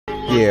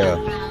Yeah,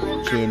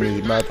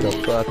 Jimmy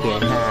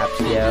motherfucking Hops,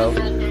 yo.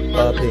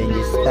 Up in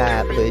your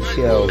spot, but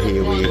yo,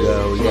 here we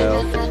go,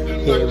 yo.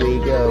 Here we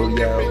go,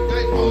 yo.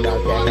 I'm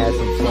about to have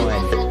some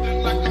fun.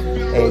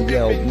 Hey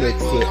yo,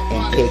 mix it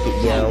and kick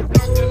it, yo.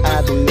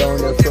 I be on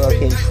the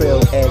fucking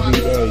trail every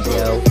day,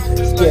 yo.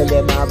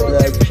 Spilling my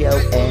blood, yo,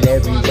 and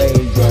every way,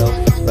 yo.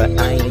 But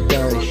I ain't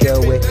gonna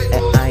show it,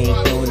 and I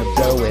ain't gonna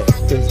blow it.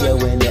 Cause yo,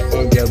 in the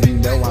end, yo, you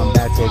know I'm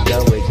about to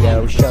go it,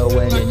 yo.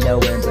 Showing and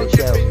knowing, but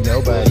yo,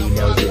 nobody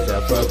knows it's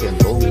a fucking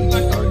bully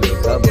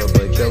undercover.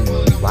 But yo,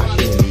 you be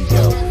watching me,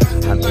 yo.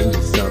 I'm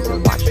into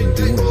something, watching,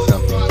 doing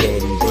something.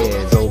 Teddy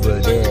bears over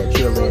there,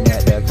 chilling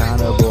at the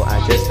carnival.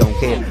 I just don't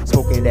care.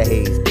 Smoking the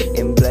haze,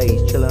 getting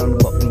blaze, chilling on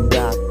the walking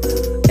dock.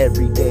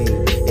 Every day,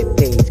 it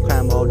pays,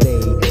 crime all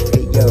day.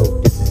 Hey yo,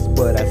 this is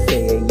what I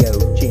say, hey yo.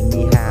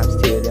 Jimmy Hops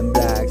to them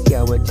blocks,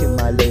 yo. And to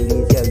my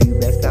ladies, yo, you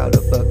best call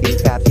the fucking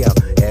cops, yo.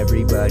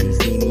 Everybody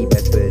see me,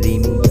 best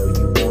believe me, yo.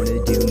 You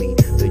wanna do me,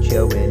 but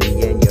yo, in the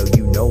end, yo,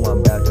 you know I'm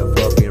about to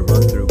fucking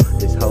run through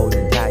this whole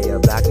entire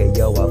block, hey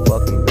yo, I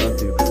fucking run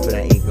through. But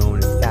I ain't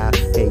gonna stop,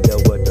 hey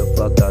yo, what the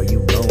fuck are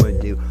you gonna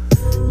do?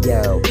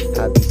 Yo,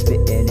 I be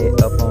spitting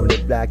it up on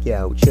the block,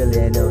 yo.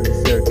 Chilling on the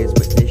circus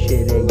with this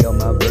shit, hey yo,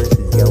 my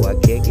verses, yo. I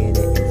kicking it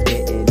and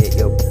spitting it,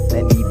 yo.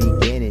 Let me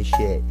begin and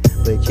shit.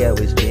 But yo,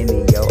 it's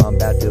Jimmy, yo. I'm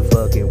about to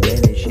fucking win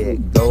and shit.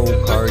 Go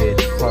karted,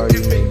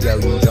 partying, yo.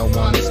 You don't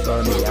wanna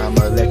scar me. I'm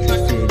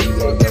electricity,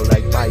 hey yo,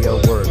 like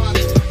fireworks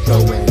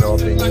going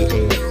off in the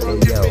air, hey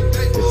yo.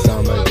 The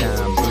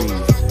summertime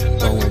breeze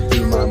going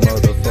through my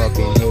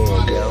motherfucking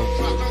head, yo.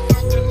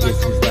 This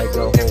is like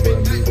a horror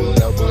movie,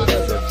 yo, but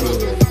as a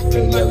kid.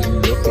 Hey yo, you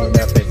looking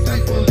up at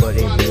something, but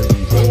it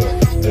really there.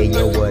 Hey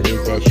yo, what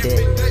is that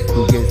shit?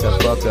 Who gives a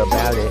fuck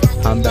about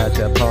it? I'm about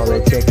to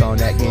politic on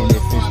that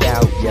Guinness and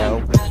Stout,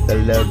 yo. The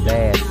love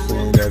bass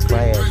in the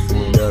class,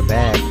 in the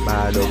back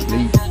by the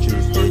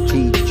bleachers, the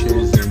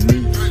teachers and me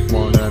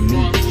wanna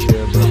meet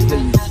you, but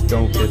please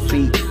don't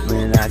defeat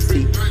when I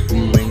see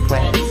you in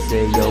class.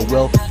 Say yo,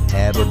 well,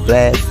 have a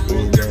blast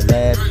in the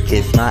lab,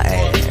 kiss my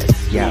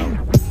ass, yo.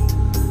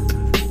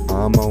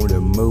 I'm on the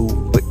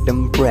move with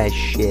them fresh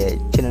shit,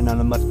 chillin' on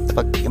the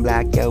motherfucking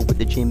block, yo, with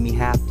the Jimmy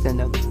Hops and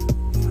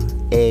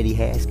the Eddie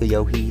Haskell,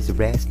 yo, he's a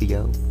rascal,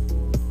 yo.